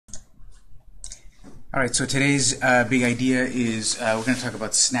All right, so today's big idea is we're going to talk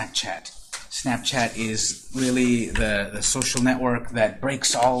about Snapchat. Snapchat is really the social network that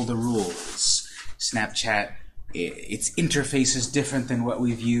breaks all the rules. Snapchat, its interface is different than what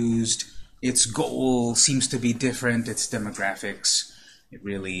we've used. Its goal seems to be different. Its demographics, it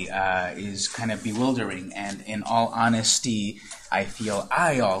really is kind of bewildering. And in all honesty, I feel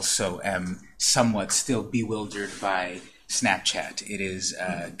I also am somewhat still bewildered by Snapchat. It is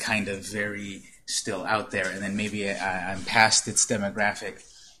kind of very still out there, and then maybe I'm past its demographic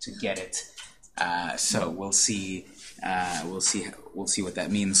to get it. So we'll see. We'll see what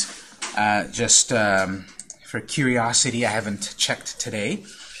that means. Just for curiosity, I haven't checked today,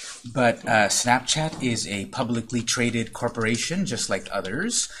 but Snapchat is a publicly traded corporation, just like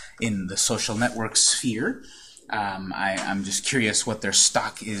others in the social network sphere. I'm just curious what their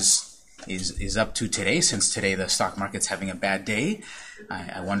stock is up to today, since today the stock market's having a bad day.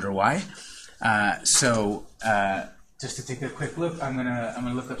 I wonder why. Just to take a quick look, I'm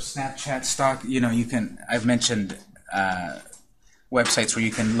gonna look up Snapchat stock. You know, I've mentioned websites where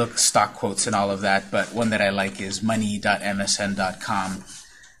you can look stock quotes and all of that, but one that I like is money.msn.com.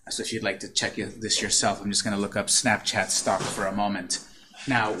 So if you'd like to check this yourself, I'm just gonna look up Snapchat stock for a moment.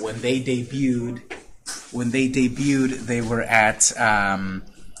 Now, when they debuted, they were at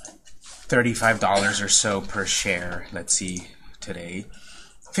 $35 or so per share. Let's see, today.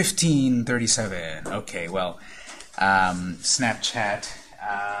 $15.37. Okay, well, Snapchat,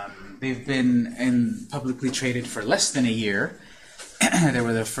 they've been publicly traded for less than a year. They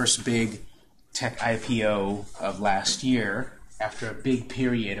were the first big tech IPO of last year. After a big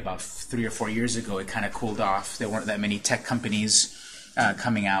period about 3 or 4 years ago, it kind of cooled off. There weren't that many tech companies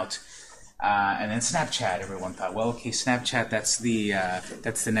coming out. And then Snapchat, everyone thought, well, okay, Snapchat, that's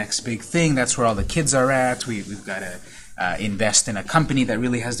the next big thing. That's where all the kids are at. We've got to invest in a company that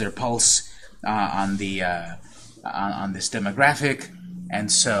really has their pulse on this demographic.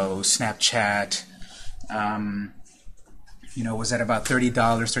 And so Snapchat, was at about $30,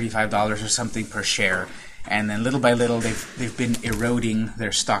 $35 or something per share. And then little by little, they've been eroding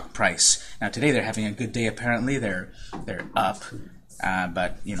their stock price. Now today they're having a good day. Apparently they're up,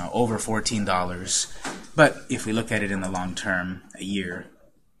 but over $14. But if we look at it in the long term, a year.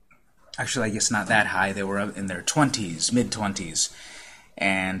 Actually, I guess not that high. They were up in their 20s, mid-20s.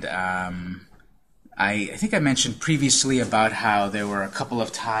 And I think I mentioned previously about how there were a couple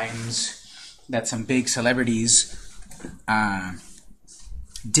of times that some big celebrities dissed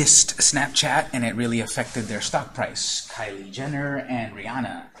Snapchat, and it really affected their stock price. Kylie Jenner and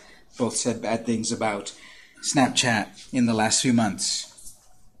Rihanna both said bad things about Snapchat in the last few months.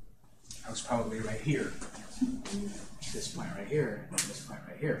 I was probably right here. This point right here, this point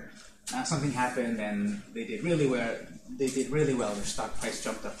right here. Something happened and they did really well. Their stock price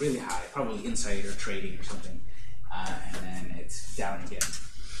jumped up really high, probably insider trading or something, and then it's down again.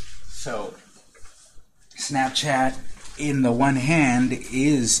 So Snapchat, in the one hand,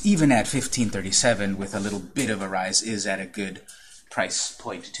 is even at $15.37 with a little bit of a rise, is at a good price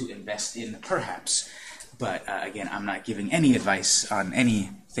point to invest in, perhaps. But again, I'm not giving any advice on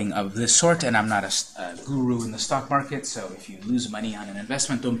anything of this sort, and I'm not a guru in the stock market, so if you lose money on an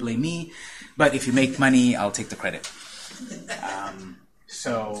investment, don't blame me. But if you make money, I'll take the credit.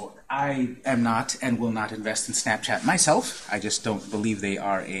 So I am not and will not invest in Snapchat myself. I just don't believe they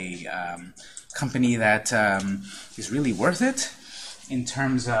are a company that is really worth it in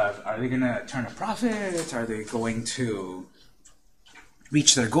terms of, are they going to turn a profit? Are they going to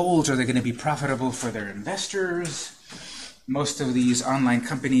reach their goals? Are they going to be profitable for their investors? Most of these online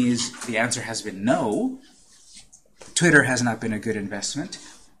companies, the answer has been no. Twitter has not been a good investment.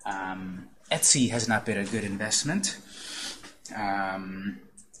 Etsy has not been a good investment.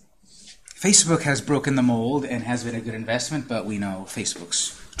 Facebook has broken the mold and has been a good investment, but we know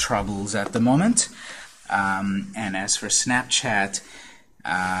Facebook's troubles at the moment. And as for Snapchat,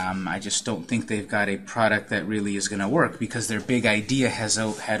 I just don't think they've got a product that really is going to work, because their big idea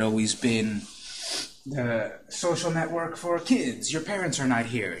had always been the social network for kids. Your parents are not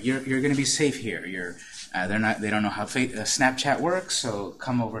here. You're going to be safe here. They don't know how Snapchat works, so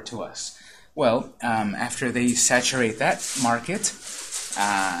come over to us. Well, after they saturate that market,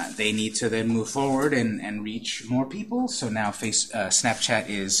 they need to then move forward and reach more people. So now Snapchat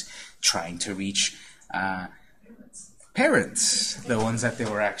is trying to reach parents, the ones that they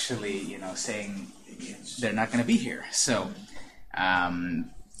were actually, saying they're not going to be here. So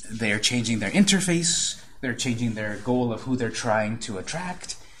they're changing their interface. They're changing their goal of who they're trying to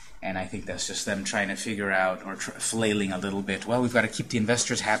attract. And I think that's just them trying to figure out, or flailing a little bit. Well, we've got to keep the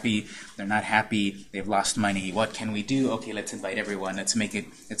investors happy. They're not happy. They've lost money. What can we do? Okay, let's invite everyone. Let's make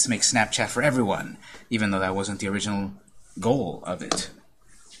Snapchat for everyone, even though that wasn't the original goal of it.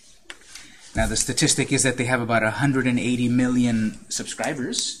 Now, the statistic is that they have about 180 million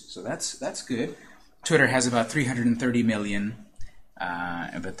subscribers, so that's good. Twitter has about 330 million,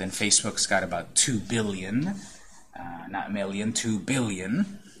 but then Facebook's got about 2 billion, not million, 2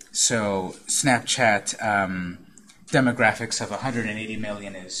 billion. So Snapchat demographics of 180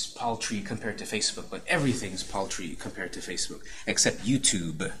 million is paltry compared to Facebook, but everything's paltry compared to Facebook, except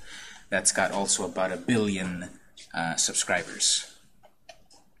YouTube. That's got also about 1 billion subscribers.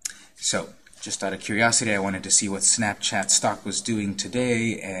 So, just out of curiosity, I wanted to see what Snapchat stock was doing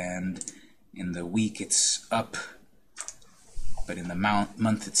today, and in the week it's up, but in the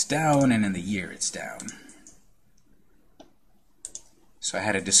month it's down, and in the year it's down. So I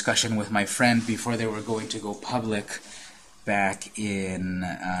had a discussion with my friend before they were going to go public back in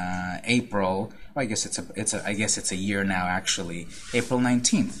April. Well, I guess it's a year now, actually. April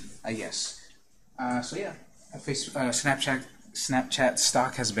 19th, I guess. So yeah, Snapchat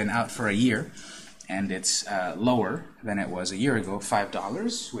stock has been out for a year, and it's lower than it was a year ago,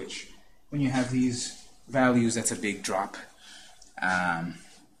 $5, which when you have these values, that's a big drop. I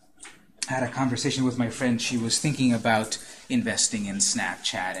had a conversation with my friend. She was thinking about investing in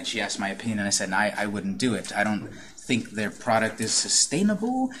Snapchat, and she asked my opinion, and I said, I wouldn't do it. I don't think their product is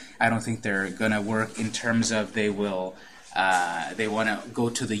sustainable. I don't think they're going to work in terms of they want to go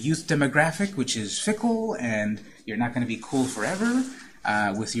to the youth demographic, which is fickle, and you're not going to be cool forever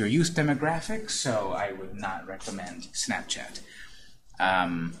with your youth demographic, so I would not recommend Snapchat.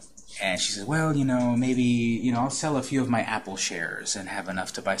 And she said, well, maybe, I'll sell a few of my Apple shares and have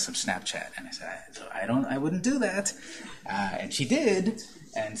enough to buy some Snapchat. And I said, I wouldn't do that. And she did.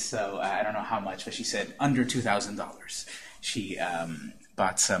 And so I don't know how much, but she said under $2,000. She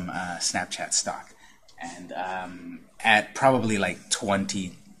bought some Snapchat stock, and at probably like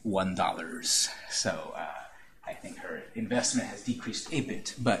 $21. So I think her investment has decreased a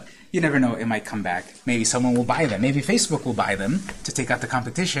bit, but you never know, it might come back. Maybe someone will buy them. Maybe Facebook will buy them to take out the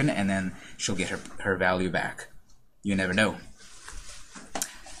competition, and then she'll get her value back. You never know.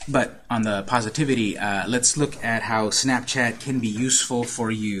 But on the positivity, let's look at how Snapchat can be useful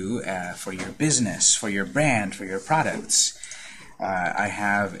for you, for your business, for your brand, for your products. I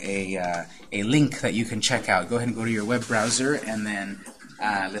have a link that you can check out. Go ahead and go to your web browser, and then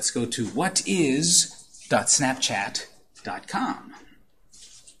let's go to whatis.snapchat.com.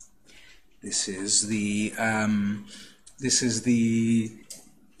 This is the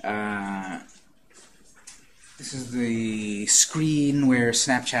screen where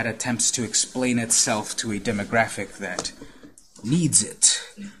Snapchat attempts to explain itself to a demographic that needs it,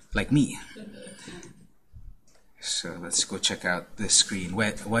 like me. So let's go check out this screen.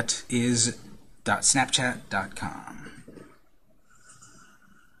 Whatis.snapchat.com.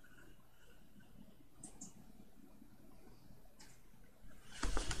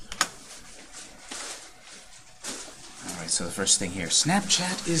 So the first thing here,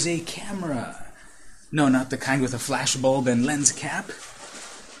 Snapchat is a camera. No, not the kind with a flash bulb and lens cap.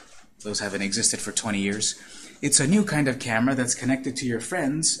 Those haven't existed for 20 years. It's a new kind of camera that's connected to your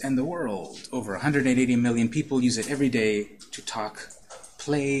friends and the world. Over 180 million people use it every day to talk,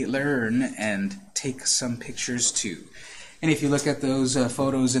 play, learn, and take some pictures too. And if you look at those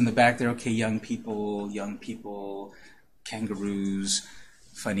photos in the back there, okay, young people, kangaroos,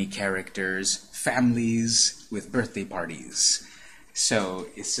 funny characters, families with birthday parties. So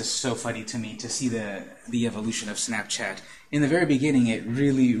it's just so funny to me to see the evolution of Snapchat. In the very beginning, it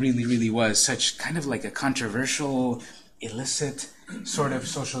really was such kind of like a controversial, illicit sort of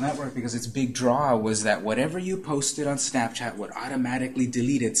social network, because its big draw was that whatever you posted on Snapchat would automatically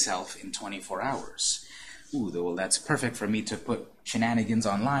delete itself in 24 hours. Ooh, well, that's perfect for me to put shenanigans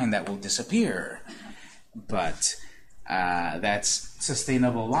online that will disappear. But that's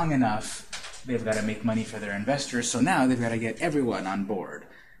sustainable long enough. They've got to make money for their investors, so now they've got to get everyone on board.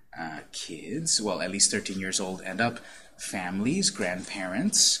 Kids, well, at least 13 years old and up, families,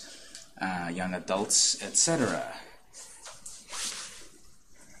 grandparents, young adults, etc.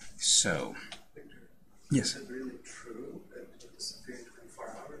 So, yes. Is it really true that it disappeared in 24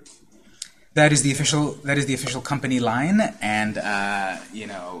 hours? That is the official company line, and a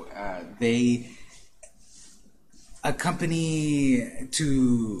company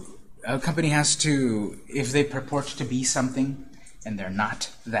has to, if they purport to be something and they're not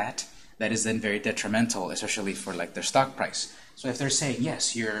that is then very detrimental, especially for like their stock price. So if they're saying,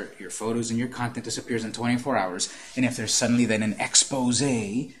 yes, your photos and your content disappears in 24 hours, and if there's suddenly then an expose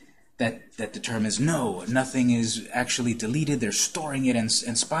that determines no, nothing is actually deleted, they're storing it and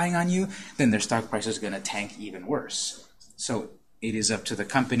spying on you, then their stock price is going to tank even worse. So it is up to the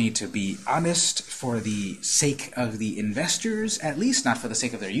company to be honest for the sake of the investors, at least, not for the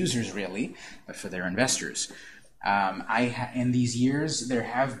sake of their users really, but for their investors. In these years, there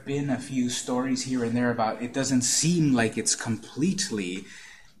have been a few stories here and there about it doesn't seem like it's completely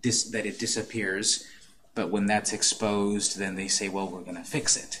that it disappears, but when that's exposed, then they say, well, we're going to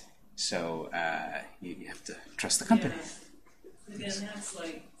fix it. So you have to trust the company. Yeah. Again, that's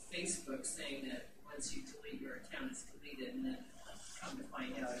like Facebook saying that once you delete your account, it's deleted, and then come to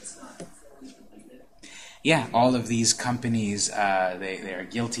find out it's not fully deleted. Yeah, all of these companies, they're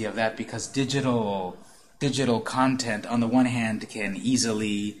guilty of that because digital content, on the one hand, can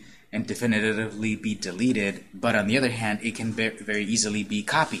easily and definitively be deleted, but on the other hand, it can very easily be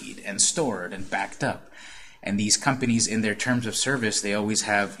copied and stored and backed up. And these companies, in their terms of service, they always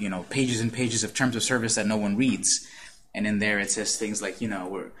have, pages and pages of terms of service that no one reads. And in there it says things like,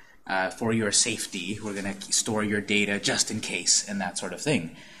 we're for your safety, we're going to store your data just in case, and that sort of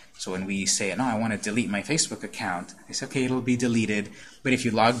thing. So when we say, no, I want to delete my Facebook account, they say, okay, it'll be deleted, but if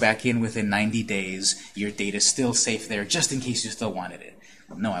you log back in within 90 days, your data's still safe there, just in case you still wanted it.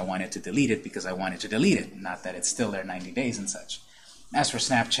 Well, no, I wanted to delete it because I wanted to delete it, not that it's still there 90 days and such. As for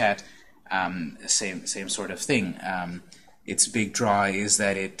Snapchat, same sort of thing. Its big draw is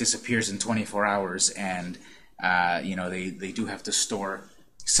that it disappears in 24 hours, and they do have to store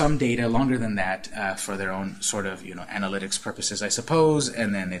some data longer than that for their own sort of analytics purposes, I suppose,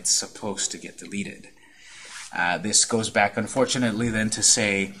 and then it's supposed to get deleted. This goes back, unfortunately, then to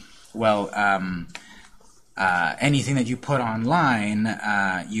say, well, anything that you put online,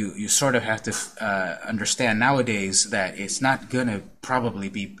 you sort of have to understand nowadays that it's not going to probably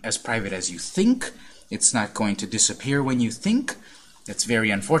be as private as you think. It's not going to disappear when you think. It's very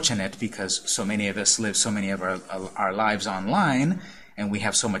unfortunate because so many of us live so many of our lives online, and we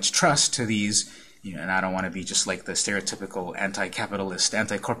have so much trust to these, and I don't want to be just like the stereotypical anti-capitalist,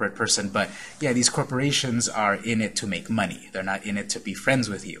 anti-corporate person, but yeah, these corporations are in it to make money. They're not in it to be friends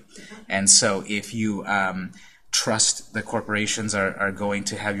with you. And so if you trust the corporations are going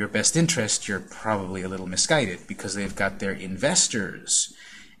to have your best interest, you're probably a little misguided because they've got their investors.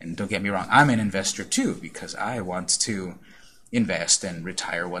 And don't get me wrong, I'm an investor too because I want to invest and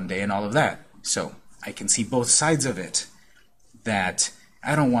retire one day and all of that. So I can see both sides of it, that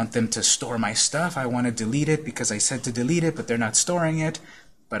I don't want them to store my stuff. I want to delete it because I said to delete it, but they're not storing it.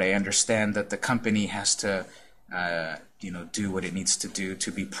 But I understand that the company has to do what it needs to do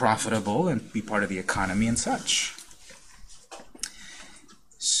to be profitable and be part of the economy and such.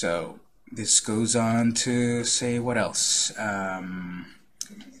 So this goes on to say what else?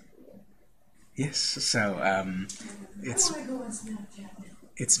 Yes, so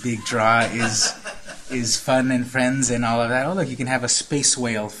its big draw is fun and friends and all of that. Oh, look, you can have a space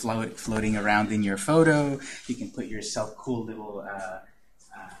whale floating around in your photo. You can put yourself cool little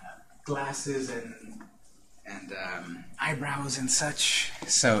glasses and eyebrows and such.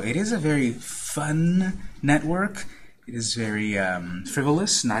 So it is a very fun network. It is very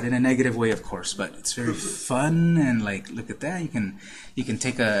frivolous, not in a negative way, of course, but it's very fun. And like, look at that. You can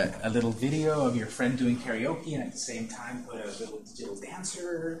take a little video of your friend doing karaoke and at the same time put a little digital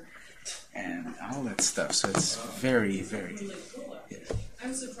dancer and all that stuff. So it's very, very. Really cool. Yeah.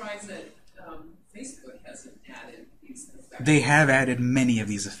 I'm surprised that Facebook hasn't added these effects. They have added many of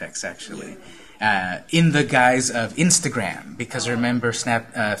these effects, actually, in the guise of Instagram, because remember,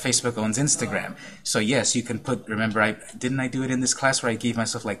 Facebook owns Instagram. So yes, you can put. Remember, didn't I do it in this class where I gave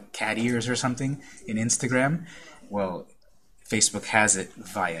myself like cat ears or something in Instagram? Well, Facebook has it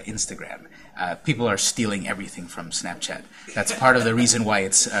via Instagram. People are stealing everything from Snapchat. That's part of the reason why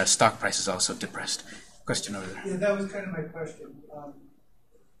its stock price is also depressed. Question over there. Yeah, that was kind of my question.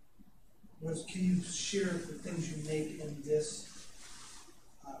 Can you share the things you make in this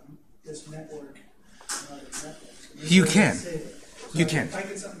network and other networks? You can. So You can. If I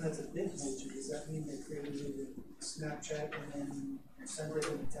get something that's a Bitmoji, does that mean they created it in Snapchat and then send it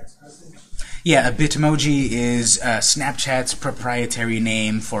in a text message? Yeah, a Bitmoji is Snapchat's proprietary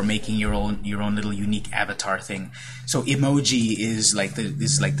name for making your own little unique avatar thing. So emoji is like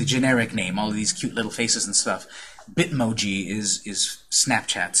the generic name, all of these cute little faces and stuff. Bitmoji is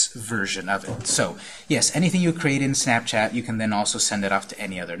Snapchat's version of it. So yes, anything you create in Snapchat, you can then also send it off to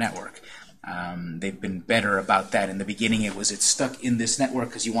any other network. They've been better about that. In the beginning, it's stuck in this network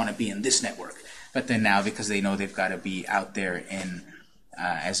because you want to be in this network. But then now, because they know they've got to be out there in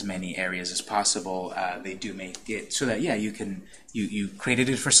as many areas as possible, they do make it so that you created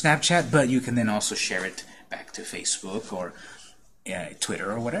it for Snapchat, but you can then also share it back to Facebook or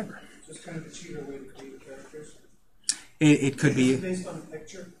Twitter or whatever. So it's kind of a cheater way to create characters. It could be. It's based on a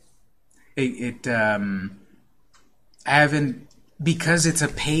picture. I haven't, because it's a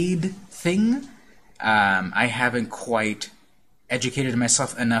paid thing, I haven't quite educated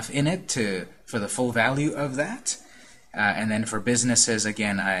myself enough in it for the full value of that. And then for businesses,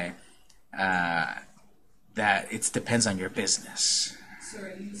 again, that it depends on your business. So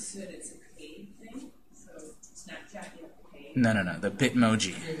you said it's a paid thing? So Snapchat, you have to pay? No, the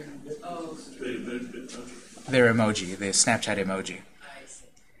Bitmoji. Oh, Their emoji, the Snapchat emoji. I see.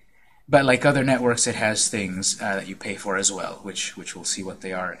 But like other networks, it has things that you pay for as well, which we'll see what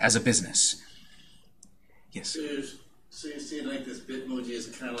they are as a business. Yes. So you're saying like this Bitmoji is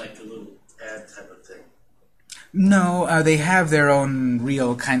kind of like a little ad type of thing? No, they have their own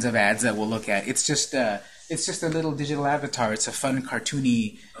real kinds of ads that we'll look at. It's just a little digital avatar. It's a fun,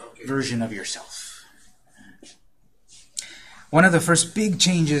 cartoony version of yourself. One of the first big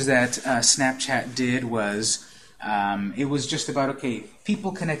changes that Snapchat did was it was just about,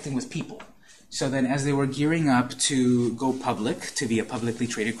 people connecting with people. So then as they were gearing up to go public, to be a publicly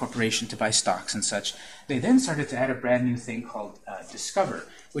traded corporation, to buy stocks and such, they then started to add a brand new thing called Discover,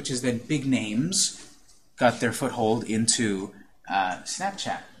 which is then big names got their foothold into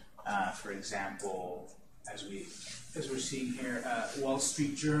Snapchat. For example, as we're seeing here, Wall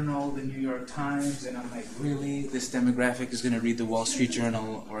Street Journal, the New York Times, and I'm like, really? This demographic is going to read the Wall Street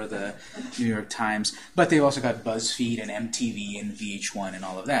Journal or the New York Times? But they've also got BuzzFeed and MTV and VH1 and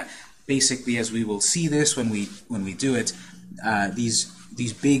all of that. Basically, as we will see this when we do it,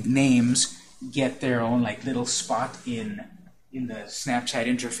 these big names get their own like little spot in the Snapchat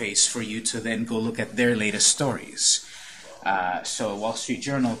interface for you to then go look at their latest stories. So Wall Street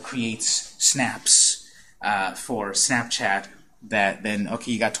Journal creates snaps for Snapchat that then,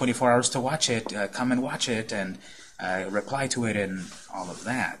 you got 24 hours to watch it, come and watch it, and reply to it, and all of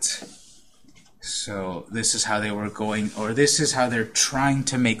that. So this is how they were going, or this is how they're trying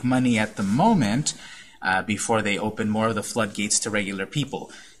to make money at the moment before they open more of the floodgates to regular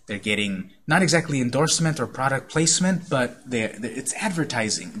people. They're getting not exactly endorsement or product placement, but it's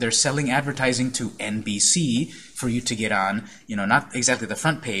advertising. They're selling advertising to NBC for you to get on, not exactly the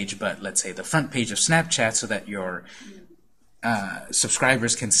front page, but let's say the front page of Snapchat so that your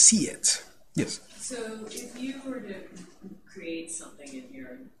subscribers can see it. Yes? So if you were to create something in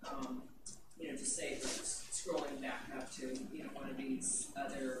here, just say, scrolling back up to, one of these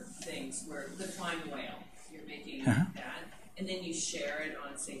other things where the flying whale, you're making that, and then you share it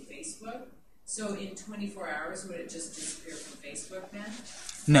on, say, Facebook. So in 24 hours, would it just disappear from Facebook then?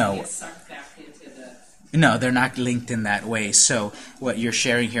 No. Get sucked back into the... No, they're not linked in that way. So what you're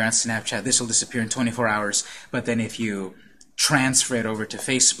sharing here on Snapchat, this will disappear in 24 hours. But then if you transfer it over to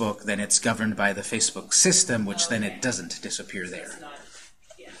Facebook, then it's governed by the Facebook system, which then it doesn't disappear there.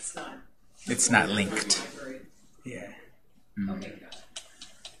 It's not linked. Yeah. Okay, got it.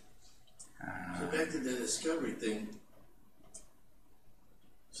 So back to the discovery thing.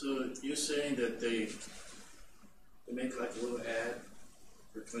 So you're saying that they make like a little ad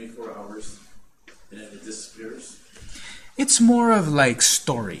for 24 hours and then it disappears? It's more of like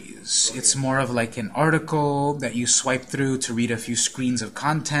stories. Okay. It's more of like an article that you swipe through to read a few screens of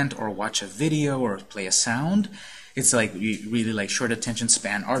content or watch a video or play a sound. It's like really like short attention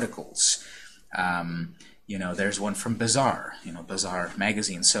span articles. There's one from Bazaar, Bazaar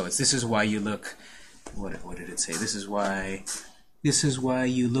magazine. So this is why you look. What did it say? This is why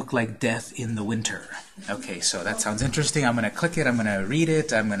you look like death in the winter. Okay, so that sounds interesting. I'm going to click it. I'm going to read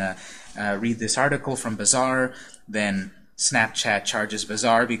it. I'm going to read this article from Bazaar. Then Snapchat charges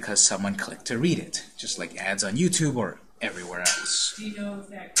Bazaar because someone clicked to read it, just like ads on YouTube or everywhere else. Do you know if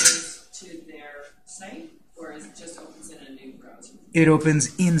that goes to their site, or is it just opens in a new browser? It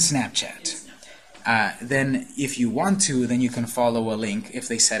opens in Snapchat. Then if you want to, then you can follow a link. If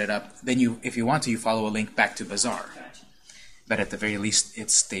they set it up, then if you want to, you follow a link back to Bazaar. Gotcha. But at the very least,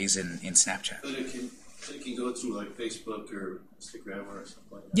 it stays in Snapchat. But it can go through like Facebook or Instagram or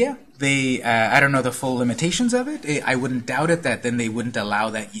something like that? Yeah. They, I don't know the full limitations of it. I wouldn't doubt it that then they wouldn't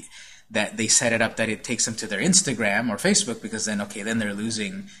allow that they set it up that it takes them to their Instagram or Facebook, because then, then they're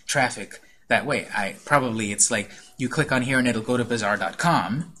losing traffic that way. It's like you click on here and it'll go to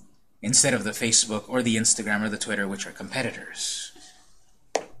Bazaar.com instead of the Facebook or the Instagram or the Twitter, which are competitors.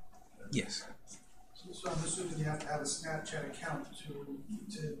 Yes? So I'm assuming you have to have a Snapchat account to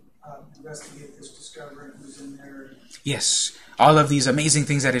investigate this, discover who's in there. Yes. All of these amazing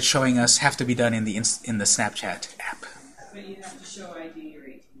things that it's showing us have to be done in the Snapchat app. But you have to show ID or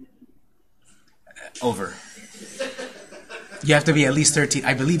 18. Over. You have to be at least 13.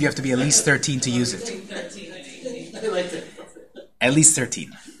 I believe you have to be at least 13 to use it. Between 13 and 18. I like that. At least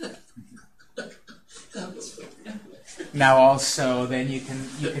 13. now also then you can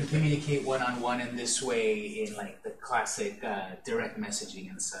communicate one-on-one in this way in like the classic direct messaging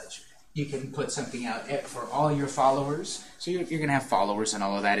and such. You can put something out for all your followers, so you're going to have followers and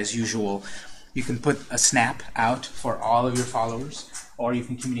all of that as usual. You can put a snap out for all of your followers, or you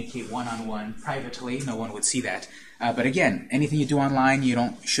can communicate one-on-one privately. No one would see that. But again, anything you do online,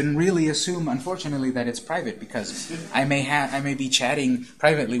 you shouldn't really assume, unfortunately, that it's private, because I may be chatting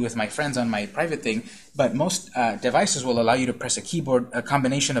privately with my friends on my private thing, but most devices will allow you to press a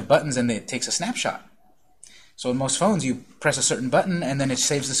combination of buttons, and it takes a snapshot. So in most phones, you press a certain button, and then it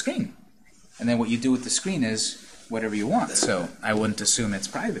saves the screen. And then what you do with the screen is whatever you want. So I wouldn't assume it's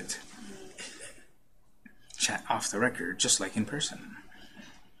private. Chat off the record, just like in person.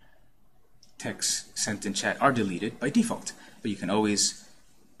 Texts sent in chat are deleted by default, but you can always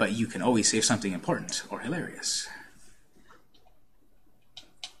save something important or hilarious.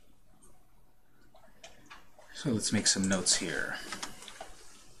 So let's make some notes here.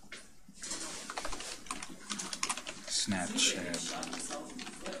 Snapchat.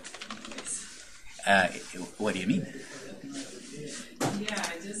 What do you mean? Yeah,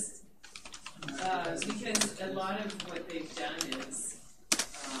 I just because a lot of what they've done is,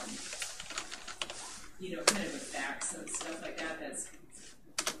 kind of effects and stuff like that. That's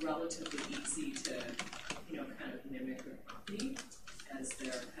relatively easy to, kind of mimic or copy as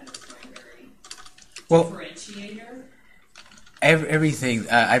their kind of primary differentiator. Everything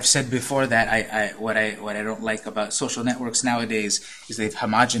I've said before that what I don't like about social networks nowadays is they've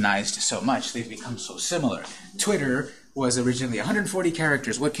homogenized so much. They've become so similar. Twitter was originally 140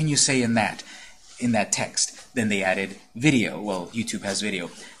 characters. What can you say in that text? Then they added video. Well, YouTube has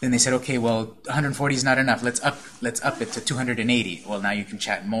video. Then they said, okay, well, 140 is not enough. Let's up it to 280. Well, now you can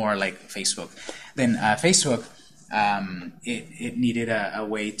chat more like Facebook. Then Facebook. It needed a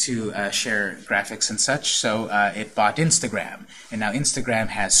way to share graphics and such, so it bought Instagram. And now Instagram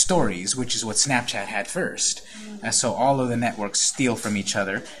has stories, which is what Snapchat had first. So all of the networks steal from each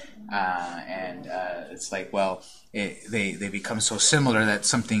other, and it's like, well, they become so similar that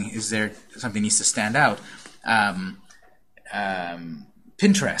something needs to stand out.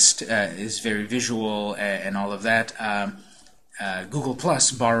 Pinterest is very visual and all of that. Google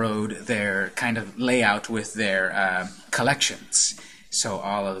Plus borrowed their kind of layout with their collections, so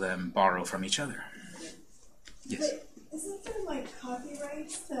all of them borrow from each other. Yes. But isn't there like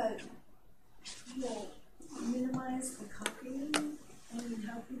copyrights that will minimize the copying? I mean,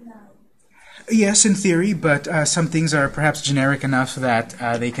 how can that? Yes, in theory, but some things are perhaps generic enough that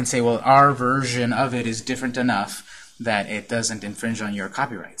they can say, well, our version of it is different enough that it doesn't infringe on your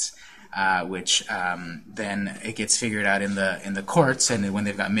copyrights. Which then it gets figured out in the courts, and when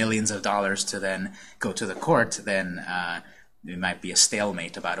they've got millions of dollars to then go to the court, then there might be a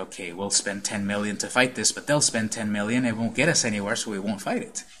stalemate about, okay, we'll spend 10 million to fight this, but they'll spend 10 million. It won't get us anywhere, so we won't fight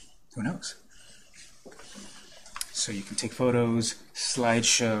it. Who knows? So you can take photos,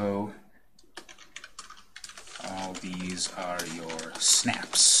 slideshow. All these are your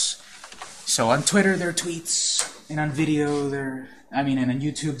snaps. So on Twitter, they're tweets, and on video, and on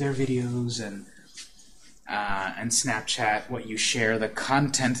YouTube, there are videos, and Snapchat, what you share, the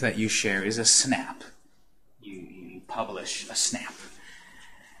content that you share is a snap. You publish a snap.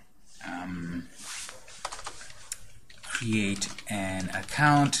 Create an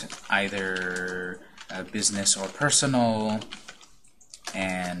account, either business or personal,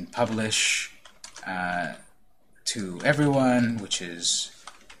 and publish to everyone, which is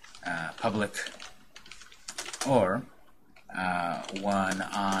public, or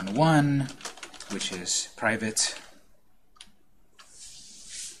one-on-one, which is private.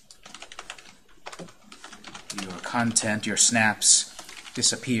 Your content, your snaps,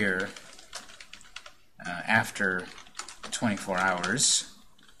 disappear after 24 hours.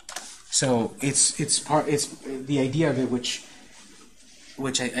 So it's the idea of it, which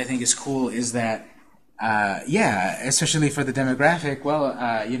I think is cool, is that especially for the demographic. Well,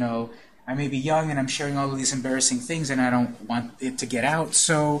 I may be young and I'm sharing all of these embarrassing things and I don't want it to get out.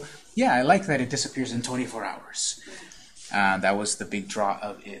 So yeah, I like that it disappears in 24 hours. That was the big draw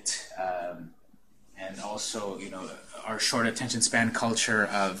of it. And also, our short attention span culture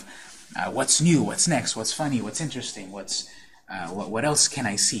of what's new, what's next, what's funny, what's interesting, what else can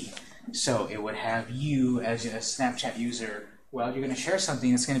I see? So it would have you as a Snapchat user, well, you're going to share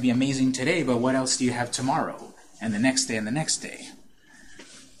something that's going to be amazing today, but what else do you have tomorrow? And the next day and the next day.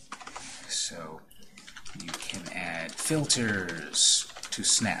 So you can add filters to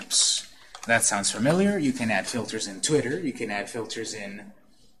snaps. That sounds familiar. You can add filters in Twitter. You can add filters in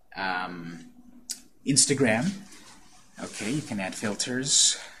Instagram. Okay, you can add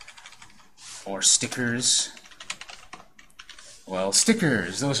filters or stickers Well,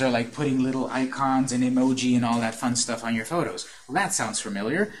 stickers, those are like putting little icons and emoji and all that fun stuff on your photos. Well, that sounds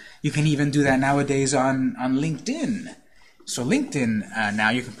familiar. You can even do that nowadays on LinkedIn. So LinkedIn, now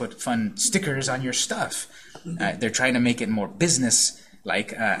you can put fun stickers on your stuff. They're trying to make it more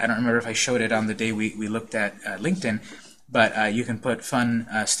business-like. I don't remember if I showed it on the day we looked at LinkedIn, but you can put fun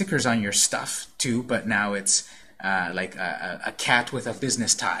stickers on your stuff too, but now it's like a cat with a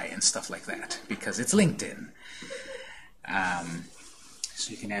business tie and stuff like that, because it's LinkedIn. So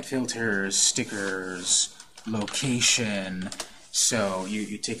you can add filters, stickers, location. So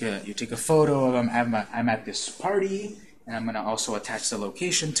you take a photo of them. I'm at this party, and I'm going to also attach the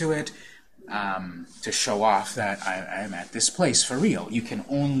location to it to show off that I'm at this place for real. You can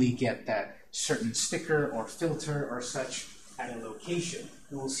only get that certain sticker or filter or such at a location.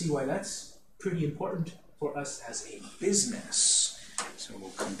 And we'll see why that's pretty important for us as a business. So we'll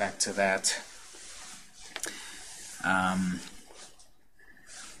come back to that.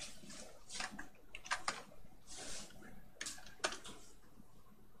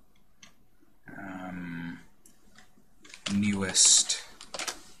 Newest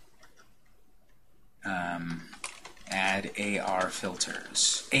add AR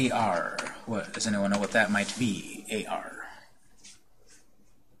filters. AR. What does anyone know what that might be? AR.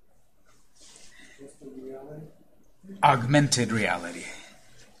 Augmented reality.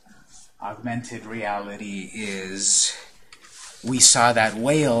 Augmented reality is, we saw that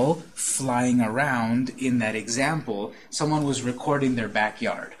whale flying around in that example. Someone was recording their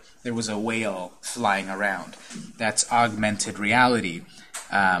backyard. There was a whale flying around. That's augmented reality.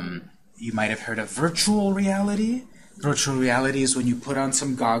 You might have heard of virtual reality. Virtual reality is when you put on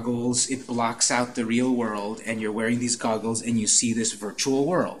some goggles, it blocks out the real world, and you're wearing these goggles and you see this virtual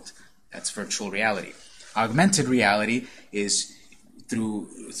world. That's virtual reality. Augmented reality is through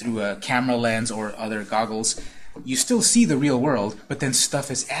a camera lens or other goggles. You still see the real world, but then stuff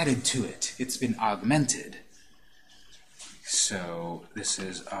is added to it. It's been augmented. So this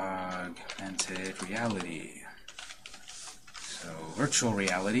is augmented reality. So virtual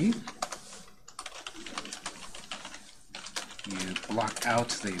reality, you block out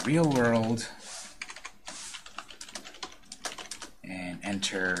the real world and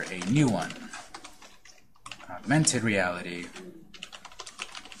enter a new one. Augmented reality,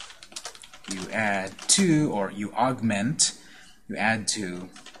 you add to, or you augment, you add to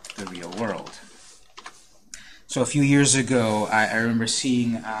the real world. So a few years ago, I remember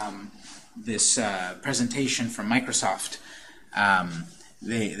seeing this presentation from Microsoft.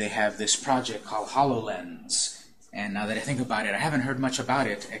 They have this project called HoloLens. And now that I think about it, I haven't heard much about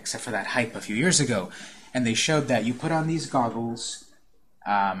it except for that hype a few years ago. And they showed that you put on these goggles,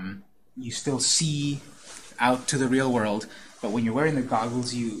 you still see out to the real world, but when you're wearing the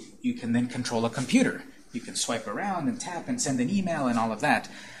goggles, you can then control a computer. You can swipe around and tap and send an email and all of that.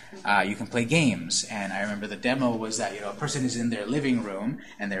 You can play games, and I remember the demo was that a person is in their living room,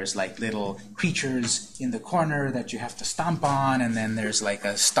 and there's like little creatures in the corner that you have to stomp on, and then there's like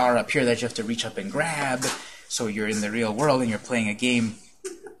a star up here that you have to reach up and grab. So you're in the real world, and you're playing a game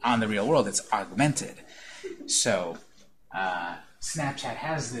on the real world. It's augmented. So Snapchat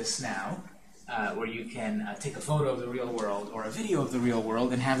has this now, where you can take a photo of the real world or a video of the real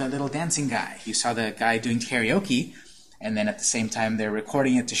world and have that little dancing guy. You saw the guy doing karaoke, and then at the same time they're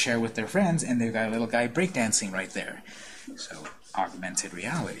recording it to share with their friends, and they've got a little guy breakdancing right there. So augmented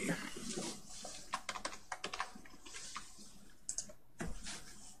reality.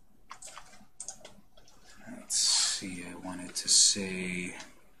 Let's see, I wanted to say...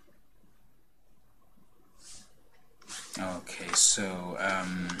 Okay, so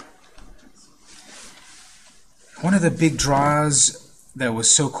one of the big draws that was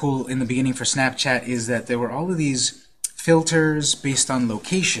so cool in the beginning for Snapchat is that there were all of these filters based on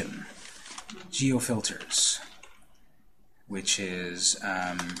location, geofilters, which is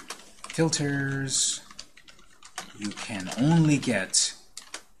filters you can only get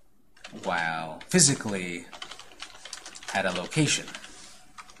while physically at a location.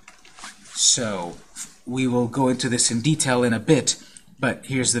 So we will go into this in detail in a bit, but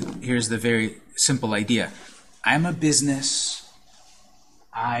here's the very simple idea. I'm a business.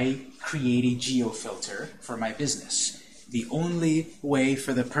 I create a geofilter for my business. The only way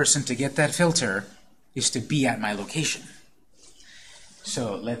for the person to get that filter is to be at my location.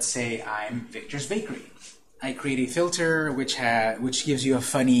 So let's say I'm Victor's Bakery. I create a filter which gives you a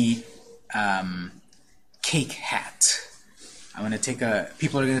funny cake hat. I'm going to take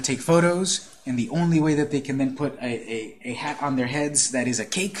people are going to take photos, and the only way that they can then put a hat on their heads that is a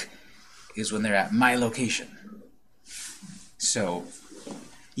cake is when they're at my location. So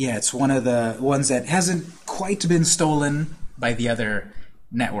yeah, it's one of the ones that hasn't quite been stolen, by the other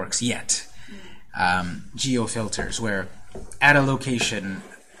networks yet. Geo filters, where at a location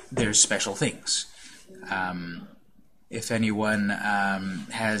there's special things. If anyone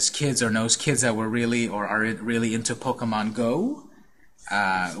has kids or knows kids that were really or are really into Pokemon Go,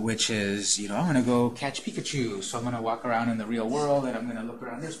 which is, I'm going to go catch Pikachu, so I'm going to walk around in the real world and I'm going to look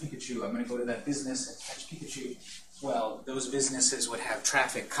around, there's Pikachu, I'm going to go to that business and catch Pikachu. Well, those businesses would have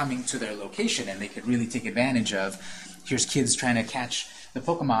traffic coming to their location, and they could really take advantage of, here's kids trying to catch the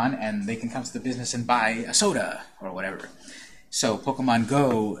Pokemon, and they can come to the business and buy a soda or whatever. So Pokemon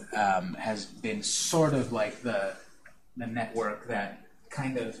Go has been sort of like the network that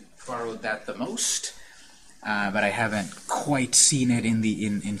kind of borrowed that the most, but I haven't quite seen it in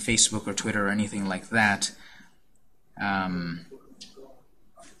Facebook or Twitter or anything like that.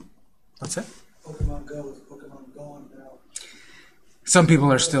 What's that? Pokemon Go is Pokemon Go now. Some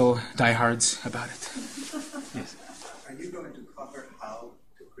people are still diehards about it. Yes. Are you going to cover how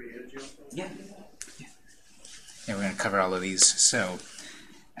to create a geofilter? Yeah. Yeah, we're going to cover all of these. So,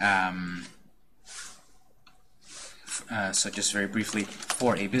 so just very briefly,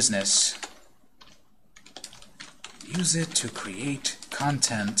 for a business, use it to create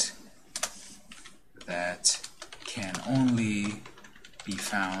content that can only be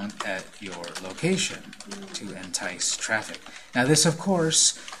found at your location to entice traffic. Now this, of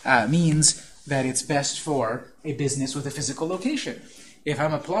course, means that it's best for a business with a physical location. If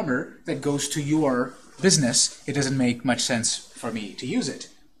I'm a plumber that goes to your business, it doesn't make much sense for me to use it,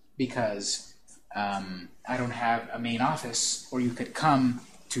 because I don't have a main office where you could come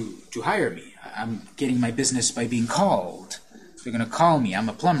to hire me. I'm getting my business by being called. They're going to call me. I'm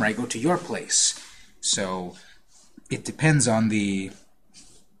a plumber. I go to your place. So it depends on the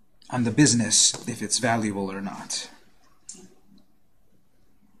business if it's valuable or not.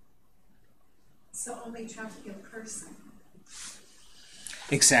 So only traffic in person.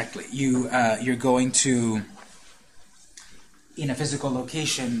 Exactly. You're going to, in a physical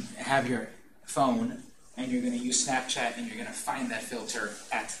location, have your phone, and you're going to use Snapchat, and you're going to find that filter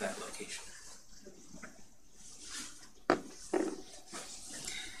at that location.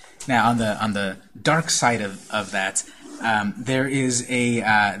 Now, on the dark side of that, there's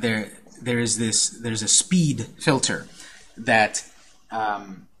a speed filter that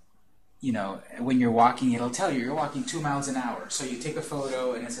when you're walking, it'll tell you're walking 2 miles an hour. So you take a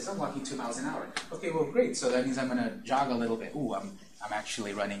photo and it says, I'm walking 2 miles an hour. Okay, well, great. So that means I'm going to jog a little bit. Ooh, I'm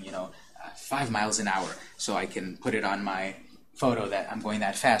actually running 5 miles an hour. So I can put it on my photo that I'm going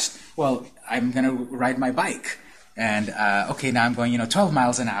that fast. Well, I'm going to ride my bike. And, okay, now I'm going, 12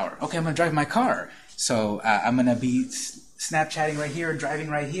 miles an hour. Okay, I'm going to drive my car. So I'm going to be Snapchatting right here, driving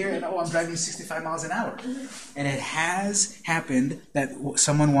right here, and I'm driving 65 miles an hour. And it has happened that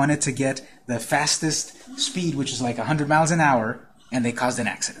someone wanted to get the fastest speed, which is like 100 miles an hour, and they caused an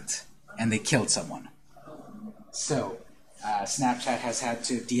accident. And they killed someone. So Snapchat has had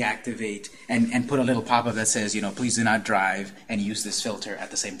to deactivate and put a little pop-up that says, please do not drive and use this filter at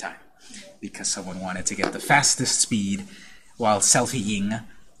the same time. Because someone wanted to get the fastest speed while selfieing,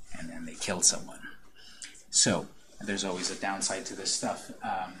 and then they killed someone. So there's always a downside to this stuff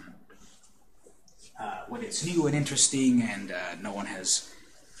when it's new and interesting and no one has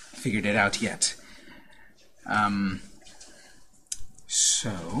figured it out yet.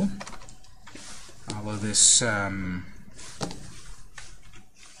 So all of this,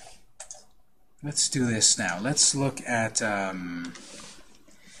 let's do this now. Let's look at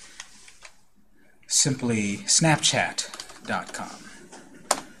simply Snapchat.com.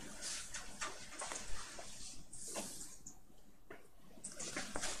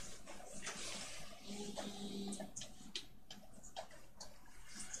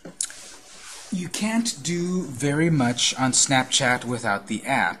 You can't do very much on Snapchat without the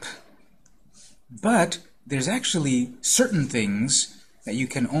app, but there's actually certain things that you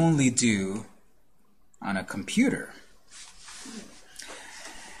can only do on a computer.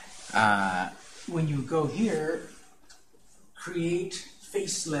 When you go here, create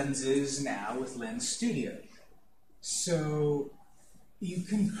face lenses now with Lens Studio. So you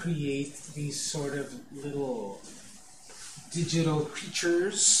can create these sort of little digital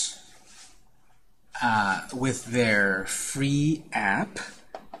creatures with their free app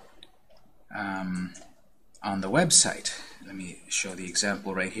on the website. Let me show the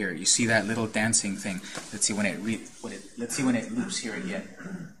example right here. You see that little dancing thing? Let's see when it loops here again.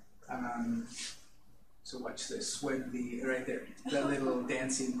 So watch this. When right there, that little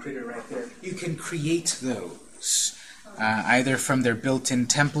dancing critter right there. You can create those either from their built-in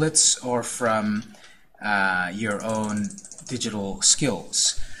templates or from your own digital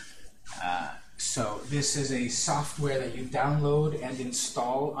skills. So this is a software that you download and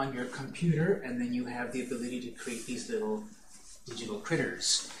install on your computer, and then you have the ability to create these little digital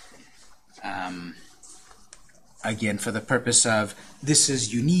critters. Again, for the purpose of, this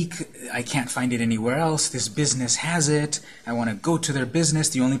is unique, I can't find it anywhere else, this business has it, I want to go to their business,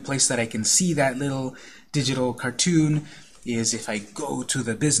 the only place that I can see that little digital cartoon is if I go to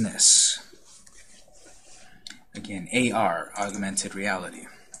the business. Again, AR, augmented reality.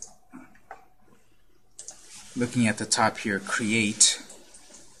 Looking at the top here, create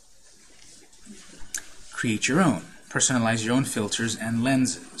your own. Personalize your own filters and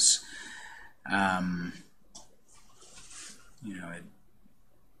lenses.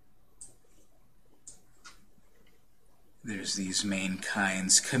 There's these main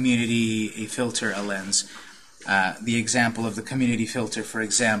kinds. Community, a filter, a lens. The example of the community filter, for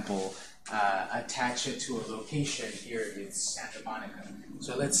example, attach it to a location. Here it's Santa Monica.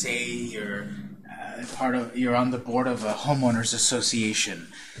 So let's say you're on the board of a homeowners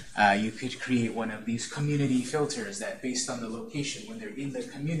association. You could create one of these community filters that, based on the location, when they're in the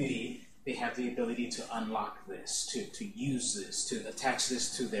community, they have the ability to unlock this, to use this, to attach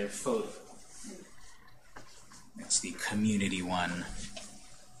this to their photo. That's the community one.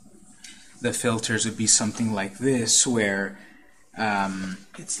 The filters would be something like this, where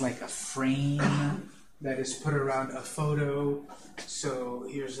it's like a frame that is put around a photo. So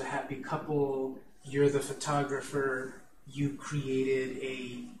here's a happy couple, you're the photographer, you created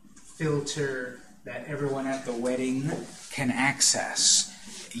a filter that everyone at the wedding can access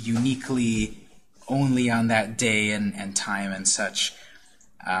uniquely only on that day and time and such.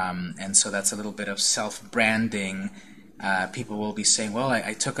 And so that's a little bit of self-branding. People will be saying, well,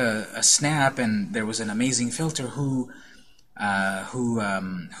 I took a snap and there was an amazing filter. Who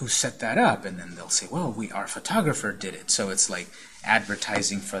set that up? And then they'll say, well, our photographer did it. So it's like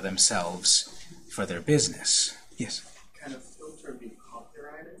advertising for themselves, for their business. Yes? Can a filter be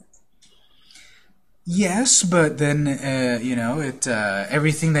copyrighted? Yes, but then,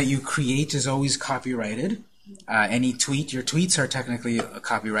 everything that you create is always copyrighted. Any tweet, your tweets are technically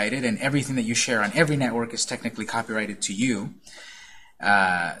copyrighted, and everything that you share on every network is technically copyrighted to you.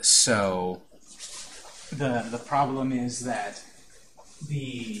 So the problem is that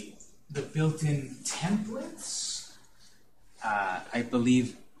the built-in templates, I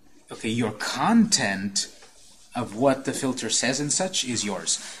believe, okay, your content of what the filter says and such is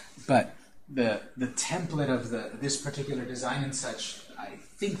yours, but the template of this particular design and such, I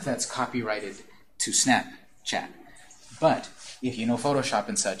think that's copyrighted to Snapchat. But if you know Photoshop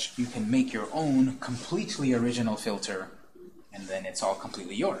and such, you can make your own completely original filter, and then it's all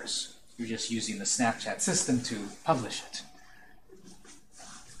completely yours. You're just using the Snapchat system to publish it.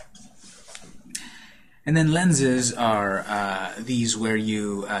 And then lenses are these where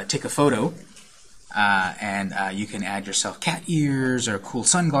you take a photo and you can add yourself cat ears or cool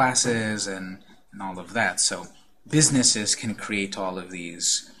sunglasses and all of that. So businesses can create all of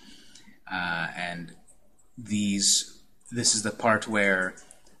these. And this is the part where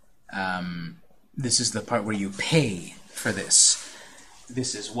you pay for this.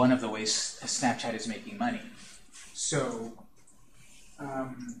 This is one of the ways Snapchat is making money. So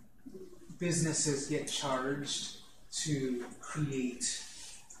businesses get charged to create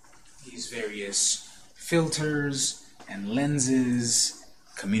these various filters and lenses,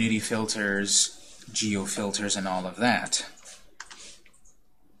 community filters, geo filters, and all of that.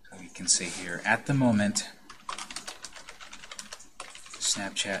 So we can say here, at the moment,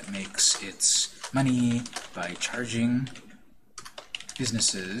 Snapchat makes its money by charging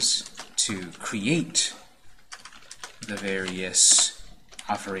businesses to create the various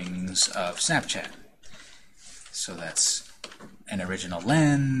offerings of Snapchat. So that's an original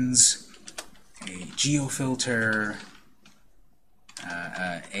lens, a geo filter,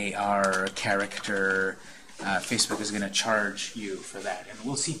 AR character. Facebook is going to charge you for that, and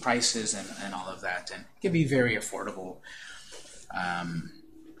we'll see prices and all of that, and it can be very affordable.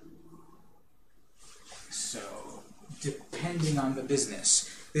 So depending on the business,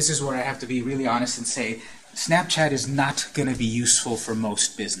 this is where I have to be really honest and say Snapchat is not going to be useful for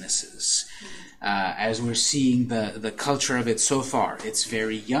most businesses. As we're seeing the culture of it so far, it's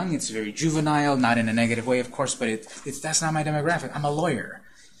very young, it's very juvenile, not in a negative way, of course, but that's not my demographic. I'm a lawyer,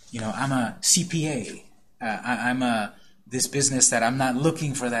 I'm a CPA. I'm this business that I'm not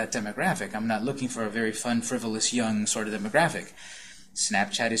looking for that demographic. I'm not looking for a very fun, frivolous, young sort of demographic.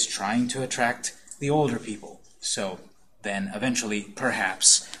 Snapchat is trying to attract the older people. So then eventually,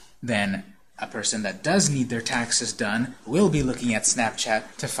 perhaps, then a person that does need their taxes done will be looking at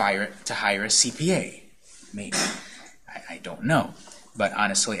Snapchat to hire a CPA. Maybe. I don't know. But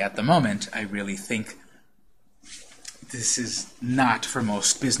honestly, at the moment, I really think this is not for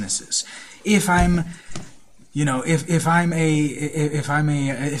most businesses. If I'm, you know, if I'm a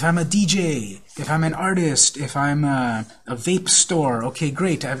DJ, if I'm an artist, if I'm a vape store, okay,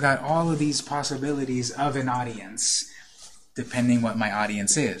 great. I've got all of these possibilities of an audience, depending what my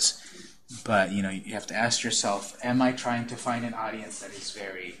audience is. But you know, you have to ask yourself: am I trying to find an audience that is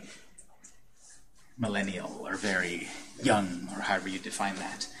very millennial or very young, or however you define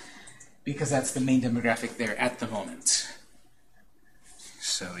that? Because that's the main demographic there at the moment.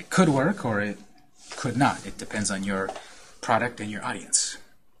 So it could work or it could not. It depends on your product and your audience.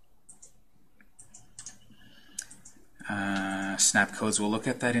 Snap codes, we'll look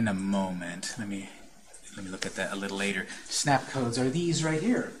at that in a moment. Let me look at that a little later. Snap codes are these right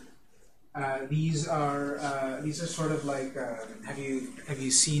here. These are sort of like have you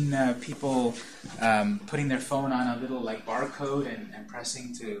seen people putting their phone on a little like barcode and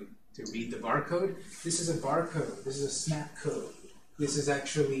pressing to read the barcode? This is a barcode. This is a snap code. This is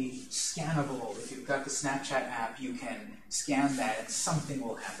actually scannable. If you've got the Snapchat app, you can scan that and something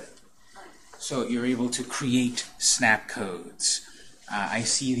will happen. So you're able to create snap codes. I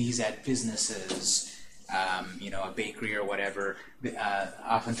see these at businesses, you know, a bakery or whatever.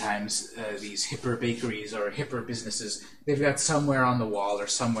 Oftentimes these hipper bakeries or hipper businesses, they've got somewhere on the wall or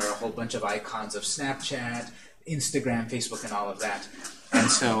somewhere a whole bunch of icons of Snapchat, Instagram, Facebook, and all of that. And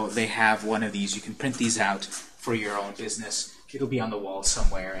so they have one of these. You can print these out for your own business. It'll be on the wall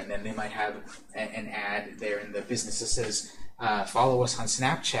somewhere, and then they might have an ad there in the business that says, follow us on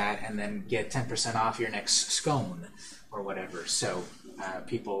Snapchat and then get 10% off your next scone or whatever. So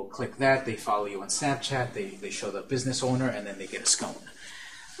people click that, they follow you on Snapchat, they show the business owner, and then they get a scone.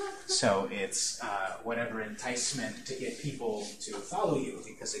 So it's whatever enticement to get people to follow you,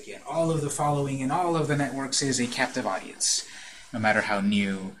 because again, all of the following in all of the networks is a captive audience. No matter how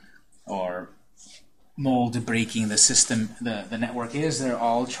new or mold breaking the system, the network is, they're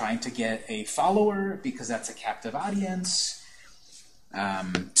all trying to get a follower because that's a captive audience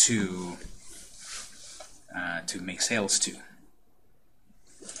to make sales to.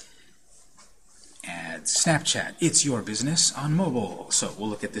 Add Snapchat. It's your business on mobile. So we'll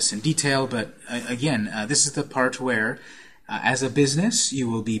look at this in detail, but again, this is the part where as a business you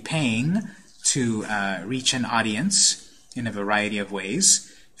will be paying to reach an audience in a variety of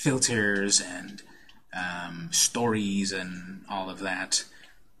ways, filters and stories and all of that.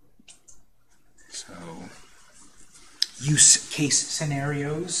 So use case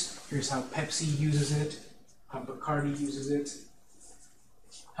scenarios. Here's how Pepsi uses it, how Bacardi uses it,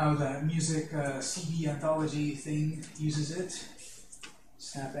 how the music CD anthology thing uses it.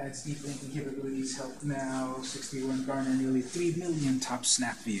 Snap Ads deep linking capabilities help now. 61 garner nearly 3 million top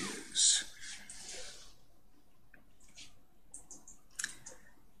Snap views.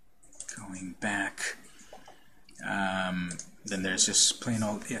 Going back, then there's just plain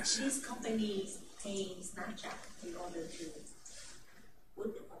old, yes. These companies pay Snapchat in order to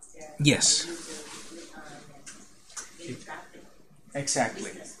put up their Yes. user and get traffic.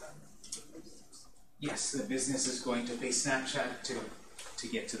 Exactly. Yes, the business is going to pay Snapchat to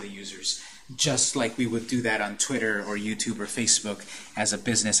get to the users. Just like we would do that on Twitter or YouTube or Facebook. As a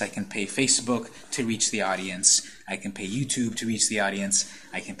business, I can pay Facebook to reach the audience. I can pay YouTube to reach the audience.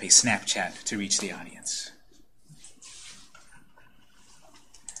 I can pay Snapchat to reach the audience.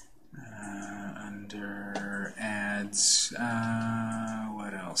 Under ads,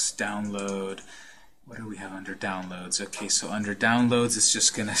 what else? Download. What do we have under downloads? Okay, so under downloads, it's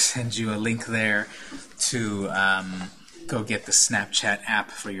just going to send you a link there to go get the Snapchat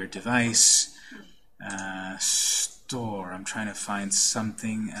app for your device. Store. I'm trying to find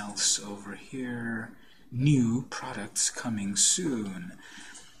something else over here. New products coming soon.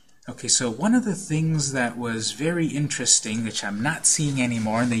 Okay, so one of the things that was very interesting, which I'm not seeing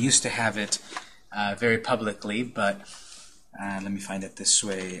anymore, and they used to have it very publicly, but let me find it this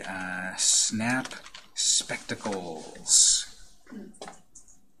way. Snap Spectacles.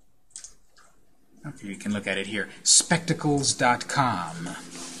 Okay, you can look at it here. Spectacles.com.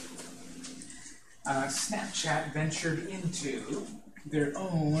 Snapchat ventured into their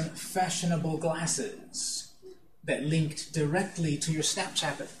own fashionable glasses that linked directly to your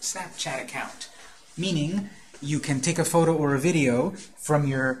Snapchat account. Meaning, you can take a photo or a video from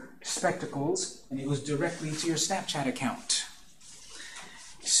your spectacles, and it goes directly to your Snapchat account.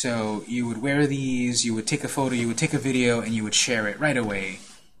 So you would wear these, you would take a photo, you would take a video, and you would share it right away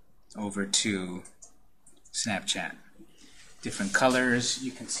over to Snapchat. Different colors.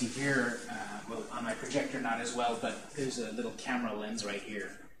 You can see here, well, on my projector not as well, but there's a little camera lens right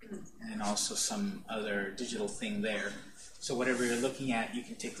here, and also some other digital thing there. So whatever you're looking at, you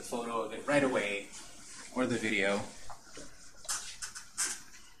can take the photo of it right away, or the video.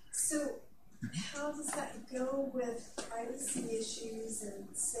 So how does that go with privacy issues and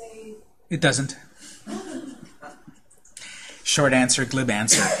say? It doesn't. Short answer, glib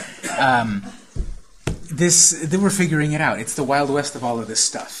answer. They were figuring it out. It's the Wild West of all of this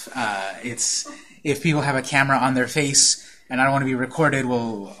stuff. It's if people have a camera on their face and I don't want to be recorded,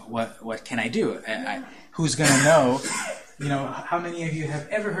 well, what can I do? Who's going to know? You know, how many of you have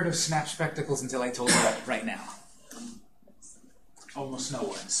ever heard of Snap Spectacles until I told you that right now? Almost no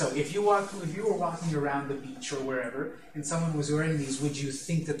one. So if you were walking around the beach or wherever, and someone was wearing these, would you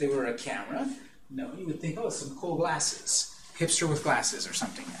think that they were a camera? No, you would think, oh, some cool glasses. Hipster with glasses or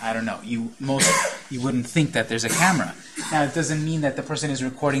something. I don't know. You wouldn't think that there's a camera. Now, it doesn't mean that the person is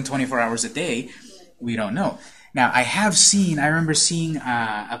recording 24 hours a day. We don't know. Now, I remember seeing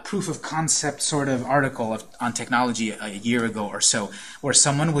a proof of concept sort of article on technology a year ago or so, where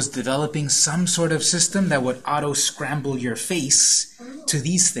someone was developing some sort of system that would auto-scramble your face to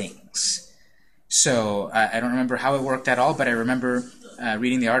these things. So, I don't remember how it worked at all, but I remember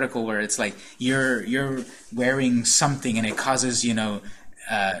reading the article where it's like you're wearing something and it causes, you know,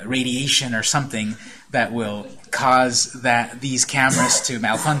 radiation or something that will cause these cameras to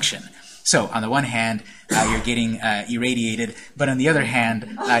malfunction. So, on the one hand, you're getting irradiated, but on the other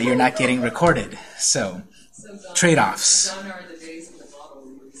hand, you're not getting recorded. So trade-offs. Gone are the days of the model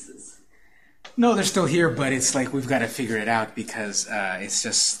releases. No, they're still here, but it's like we've got to figure it out because it's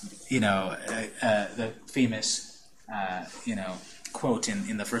just, you know, the famous, you know, quote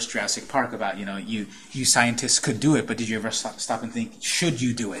in the first Jurassic Park about, you know, you scientists could do it, but did you ever stop and think, should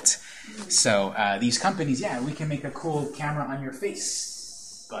you do it? So these companies, yeah, we can make a cool camera on your face.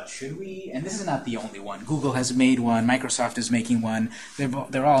 But should we? And this is not the only one. Google has made one. Microsoft is making one.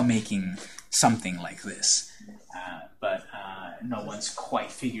 They're all making something like this. But no one's quite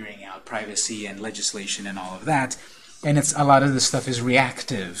figuring out privacy and legislation and all of that. And a lot of this stuff is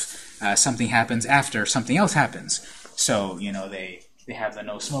reactive. Something happens after something else happens. So, you know, they have the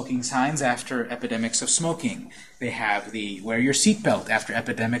no smoking signs after epidemics of smoking. They have the wear your seatbelt after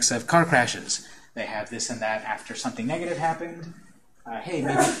epidemics of car crashes. They have this and that after something negative happened. Hey,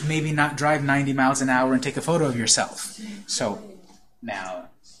 maybe not drive 90 miles an hour and take a photo of yourself. So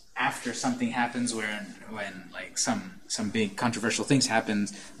now, after something happens when like some big controversial things happen,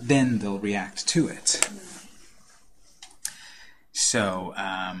 then they'll react to it. So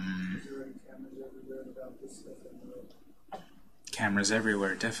cameras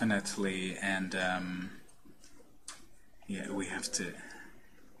everywhere, definitely, and yeah, we have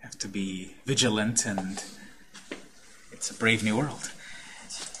to be vigilant, and it's a brave new world.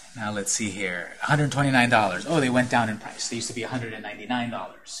 Now let's see here. $129. Oh, they went down in price. They used to be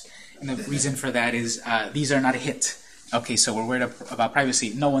 $199. And the reason for that is these are not a hit. Okay, so we're worried about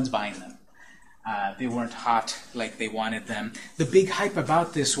privacy. No one's buying them. They weren't hot like they wanted them. The big hype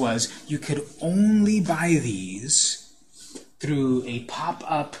about this was you could only buy these through a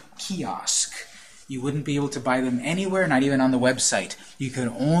pop-up kiosk. You wouldn't be able to buy them anywhere, not even on the website. You could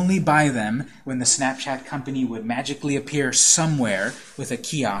only buy them when the Snapchat company would magically appear somewhere with a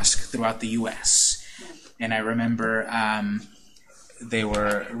kiosk throughout the US. And I remember they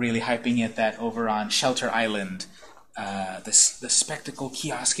were really hyping it that over on Shelter Island, the Spectacle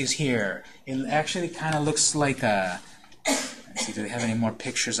kiosk is here. It actually kind of looks like a... Let's see, do they have any more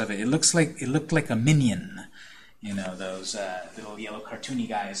pictures of it? It looked like a Minion. You know, those little yellow cartoony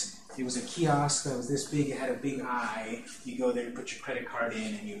guys. It was a kiosk that was this big. It had a big eye. You go there, you put your credit card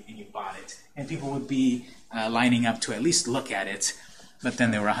in, and you bought it. And people would be lining up to at least look at it. But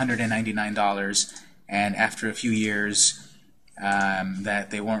then they were $199, and after a few years,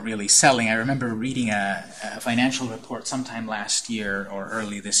 that they weren't really selling. I remember reading a financial report sometime last year or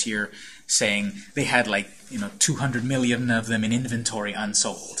early this year saying they had like 200 million of them in inventory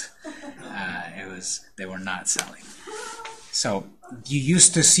unsold. They were not selling. So you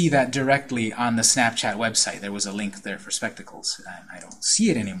used to see that directly on the Snapchat website. There was a link there for Spectacles. I don't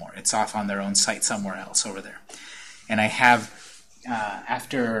see it anymore. It's off on their own site somewhere else over there. And I have,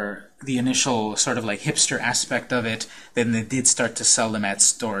 after the initial sort of like hipster aspect of it, then they did start to sell them at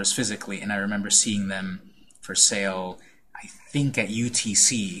stores physically. And I remember seeing them for sale, I think at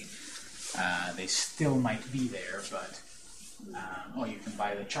UTC. They still might be there, but you can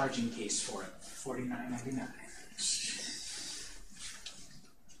buy the charging case for it, $49.99.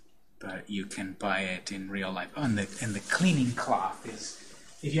 But you can buy it in real life. Oh, and the cleaning cloth is,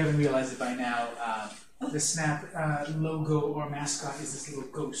 if you haven't realized it by now, the Snap logo or mascot is this little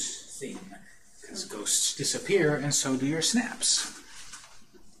ghost thing. Because ghosts disappear, and so do your snaps.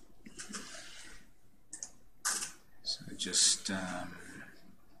 So just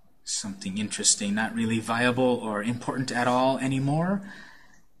something interesting, not really viable or important at all anymore,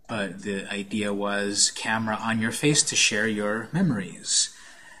 but the idea was camera on your face to share your memories.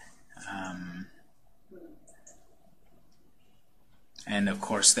 And of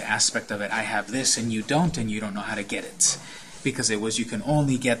course the aspect of it, I have this and you don't know how to get it, because it was you can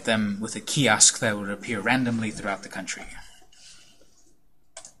only get them with a kiosk that would appear randomly throughout the country.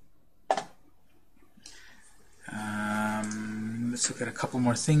 Let's look at a couple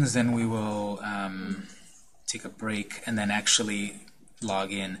more things, then we will take a break and then actually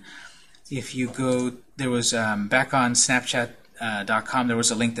log in. If you go, there was back on Snapchat.com, there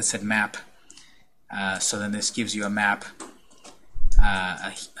was a link that said map. So then this gives you a map,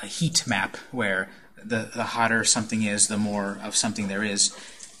 a heat map, where the hotter something is, the more of something there is.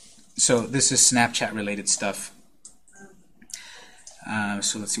 So this is Snapchat related stuff.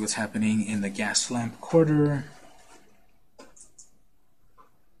 So let's see what's happening in the gas lamp quarter.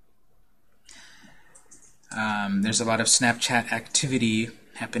 There's a lot of Snapchat activity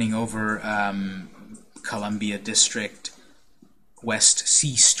happening over Columbia District, West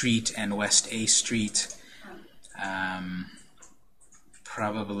C Street and West A Street.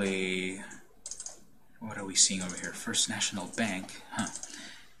 Probably, what are we seeing over here? First National Bank,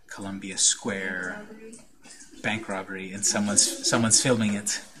 Columbia Square, bank robbery, and someone's filming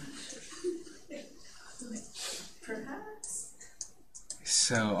it. Perhaps.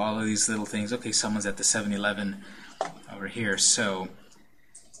 So all of these little things. Okay, someone's at the 7-Eleven over here. So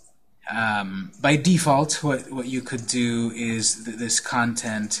by default, what you could do is this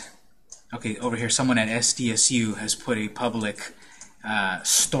content. Okay, over here, someone at SDSU has put a public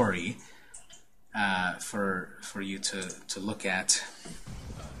story for you to look at.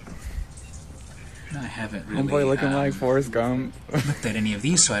 I haven't really Homeboy looking like Forrest Gump. looked at any of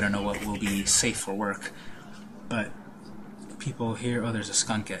these, so I don't know what will be safe for work. But people here, oh, there's a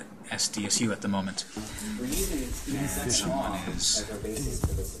skunk at SDSU at the moment. And someone is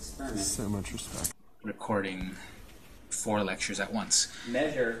So much respect. recording 4 lectures at once.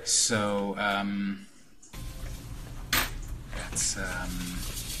 Measure. So that's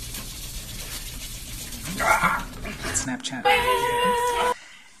Snapchat.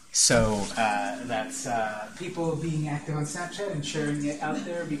 So that's people being active on Snapchat and sharing it out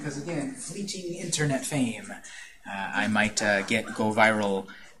there, because again, fleeting internet fame. I might go viral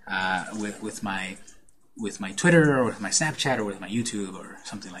with my Twitter or with my Snapchat or with my YouTube or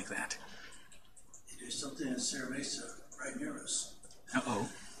something like that. There's something in Sierra Mesa right near us. Uh-oh.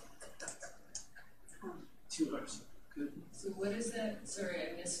 2 hours. Good. So what is that? Sorry,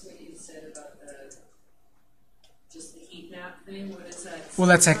 I missed what you said about just the heat map thing. What is that? Well,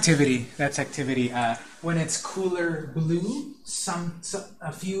 that's activity. That's activity. When it's cooler blue,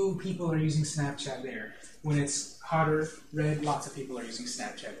 a few people are using Snapchat there. When it's hotter red, lots of people are using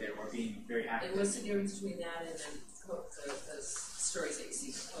Snapchat there or being very active. And what's the difference between that and then the stories that you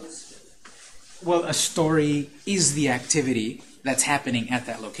see posted? Well, a story is the activity that's happening at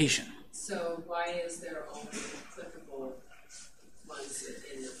that location. So why is there only clickable ones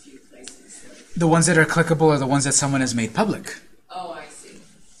in a few places? The ones that are clickable are the ones that someone has made public. Oh, I see.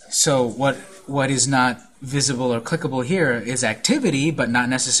 So what is not visible or clickable here is activity, but not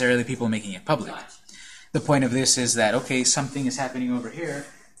necessarily people making it public. Gotcha. The point of this is that, okay, something is happening over here,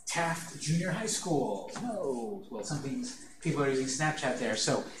 Taft Junior High School. No, well, people are using Snapchat there.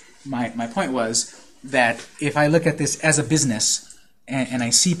 So my point was that if I look at this as a business and I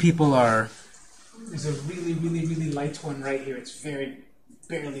see people there's a really, really, really light one right here. It's very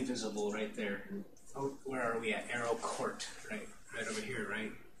barely visible right there. Oh, where are we at? Arrow Court, right over here,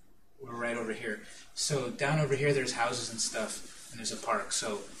 right? We're right over here. So down over here, there's houses and stuff, and there's a park.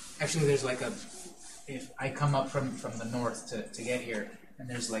 So actually, there's like if I come up from the north to get here, and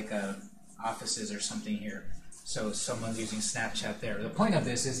there's like offices or something here. So someone's using Snapchat there. The point of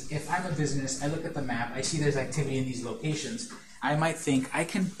this is, if I'm a business, I look at the map, I see there's activity in these locations, I might think I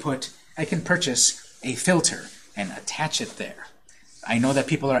can purchase a filter and attach it there. I know that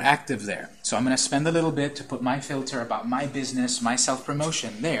people are active there, so I'm going to spend a little bit to put my filter about my business, my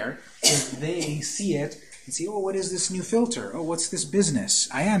self-promotion there. If they see it and see, oh, what is this new filter? Oh, what's this business?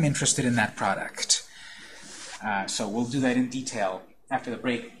 I am interested in that product. So we'll do that in detail after the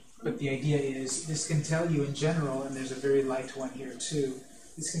break. But the idea is, this can tell you in general, and there's a very light one here too,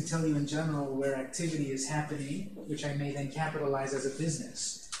 this can tell you in general where activity is happening, which I may then capitalize as a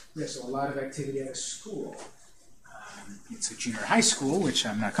business. So a lot of activity at a school. It's a junior high school, which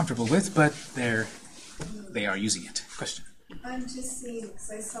I'm not comfortable with, but they are using it. Question? I'm just seeing,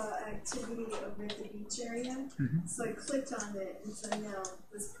 because I saw activity over at the beach area, so I clicked on it, and so now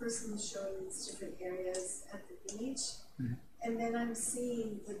this person is showing these different areas at the beach, And then I'm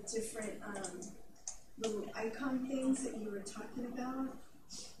seeing the different little icon things that you were talking about.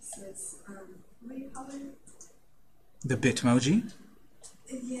 So it's, what do you call it? The Bitmoji.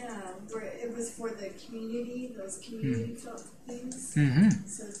 Yeah, where it was for the community, those community things. Mm-hmm.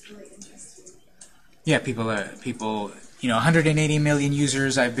 So it's really interesting. Yeah, people, 180 million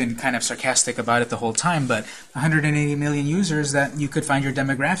users. I've been kind of sarcastic about it the whole time, but 180 million users that you could find your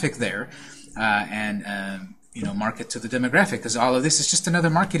demographic there, and market to the demographic, because all of this is just another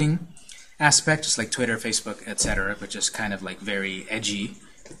marketing aspect, just like Twitter, Facebook, etc., but just kind of like very edgy.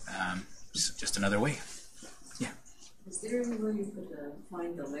 Just another way. Yeah. Is there any way you could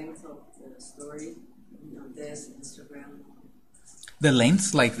find the length of the story on this Instagram? The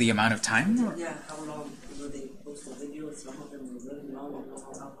length, like the amount of time? Or? Yeah, how long they post the video? Some of them are really long and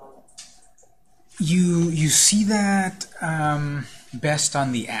how long. You see that best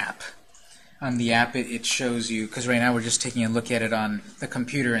on the app. On the app, it shows you, because right now we're just taking a look at it on the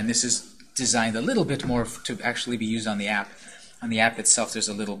computer, and this is designed a little bit more to actually be used on the app. On the app itself, there's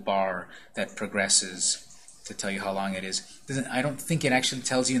a little bar that progresses to tell you how long it is. I don't think it actually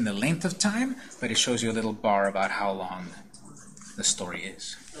tells you in the length of time, but it shows you a little bar about how long the story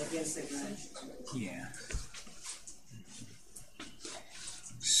is. Yeah.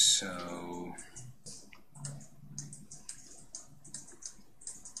 So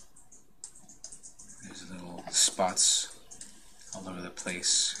there's little spots all over the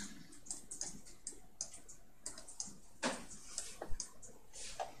place.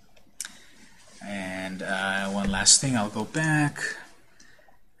 And one last thing, I'll go back.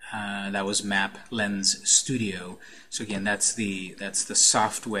 That was Map Lens Studio. So again, that's the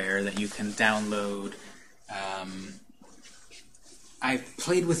software that you can download. I've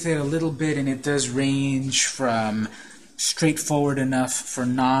played with it a little bit, and it does range from straightforward enough for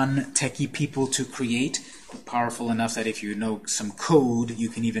non-techie people to create, powerful enough that if you know some code, you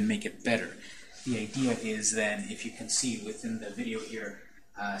can even make it better. The idea is then, if you can see within the video here,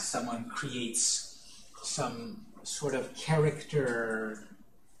 someone creates some sort of character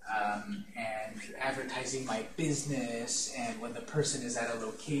and advertising my business, and when the person is at a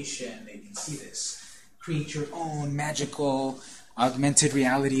location, they can see this. Create your own magical augmented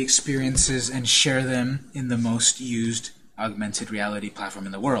reality experiences and share them in the most used augmented reality platform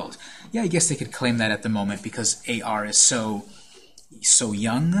in the world. Yeah, I guess they could claim that at the moment because AR is so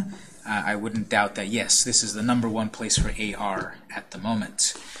young. I wouldn't doubt that, yes, this is the #1 place for AR at the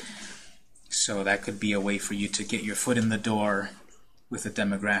moment. So that could be a way for you to get your foot in the door with a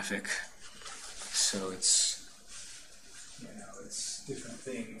demographic. So it's, it's different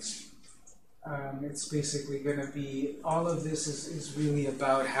things. It's basically going to be, all of this is really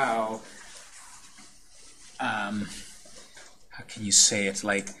about how can you say it,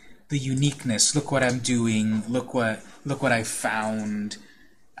 like the uniqueness. Look what I'm doing. Look what I found.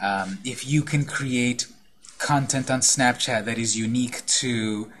 If you can create content on Snapchat that is unique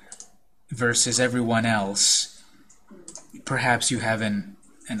to versus everyone else, perhaps you have an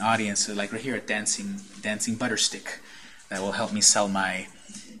audience, like right here at Dancing Butterstick, that will help me sell my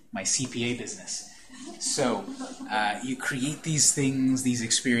CPA business. So you create these things, these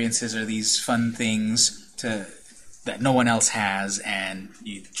experiences, or these fun things that no one else has, and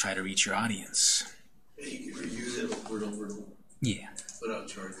you try to reach your audience. Yeah, you can reuse it over and over and over. Yeah. Without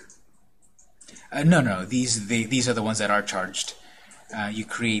charge. No. These are the ones that are charged. You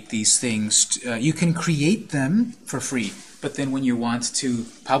create these things. You can create them for free, but then when you want to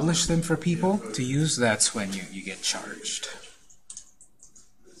publish them for people to use, that's when you get charged.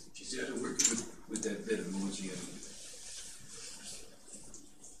 You started working with that bit of emoji.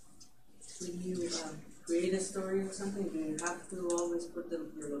 When you create a story or something, do you have to always put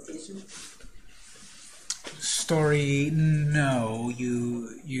your location? Story, no,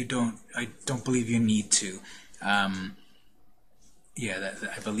 you don't. I don't believe you need to. Yeah,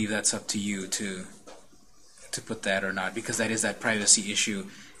 I believe that's up to you to put that or not, because that is that privacy issue,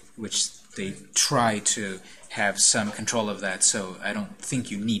 which they try to have some control of that. So I don't think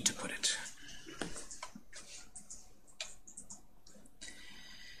you need to put it.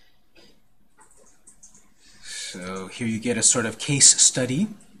 So here you get a sort of case study.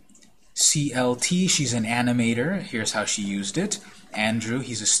 CLT, she's an animator. Here's how she used it. Andrew,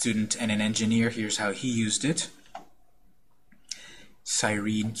 he's a student and an engineer. Here's how he used it.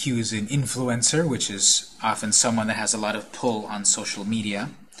 Cyrene Q is an influencer, which is often someone that has a lot of pull on social media.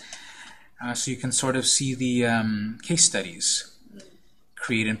 So you can sort of see the case studies.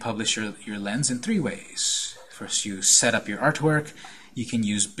 Create and publish your lens in 3 ways. First, you set up your artwork. You can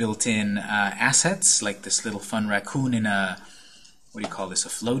use built-in assets, like this little fun raccoon in a, what do you call this, a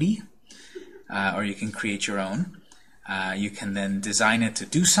floaty? Or you can create your own. You can then design it to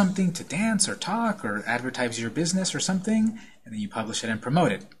do something, to dance or talk or advertise your business or something, and then you publish it and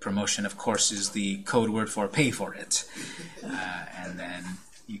promote it. Promotion, of course, is the code word for pay for it. And then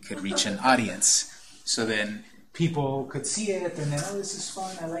you could reach an audience. So then people could see it and then, oh, this is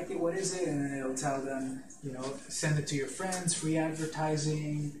fun, I like it, what is it? And then it'll tell them, you know, send it to your friends, free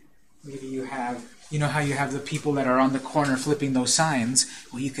advertising. Maybe you have, you know how you have the people that are on the corner flipping those signs?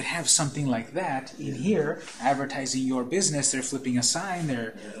 Well, you could have something like that in here, advertising your business. They're flipping a sign,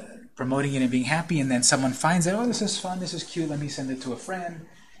 they're promoting it and being happy, and then someone finds it, oh, this is fun, this is cute, let me send it to a friend,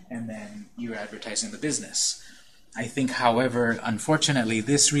 and then you're advertising the business. I think, however, unfortunately,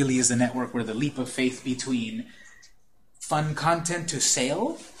 this really is the network where the leap of faith between fun content to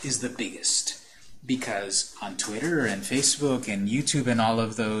sale is the biggest. Because on Twitter and Facebook and YouTube and all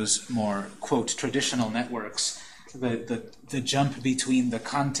of those more, quote, traditional networks, the jump between the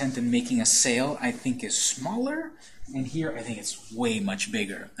content and making a sale, I think, is smaller. And here, I think it's way much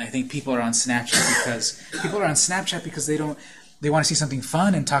bigger. I think people are on Snapchat because they want to see something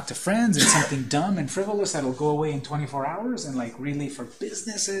fun and talk to friends and something dumb and frivolous that'll go away in 24 hours. And like really for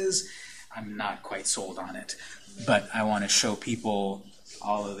businesses, I'm not quite sold on it. But I want to show people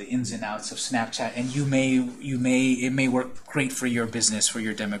all of the ins and outs of Snapchat, and it may work great for your business, for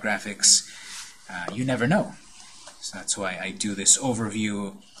your demographics. You never know. So that's why I do this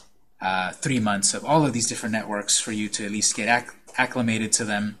overview, 3 months of all of these different networks for you to at least get acclimated to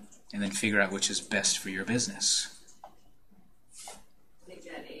them, and then figure out which is best for your business. I think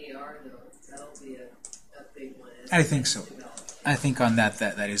that AR though, that'll be a big one. I think so. I think on that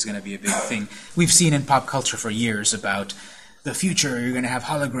is going to be a big thing. We've seen in pop culture for years about the future, you're going to have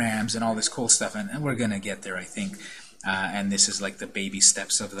holograms and all this cool stuff, and we're going to get there, I think. And this is like the baby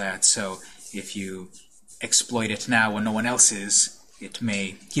steps of that. So if you exploit it now when no one else is, it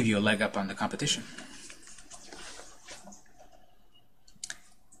may give you a leg up on the competition.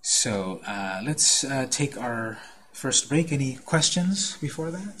 So let's take our first break. Any questions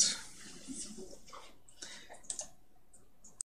before that?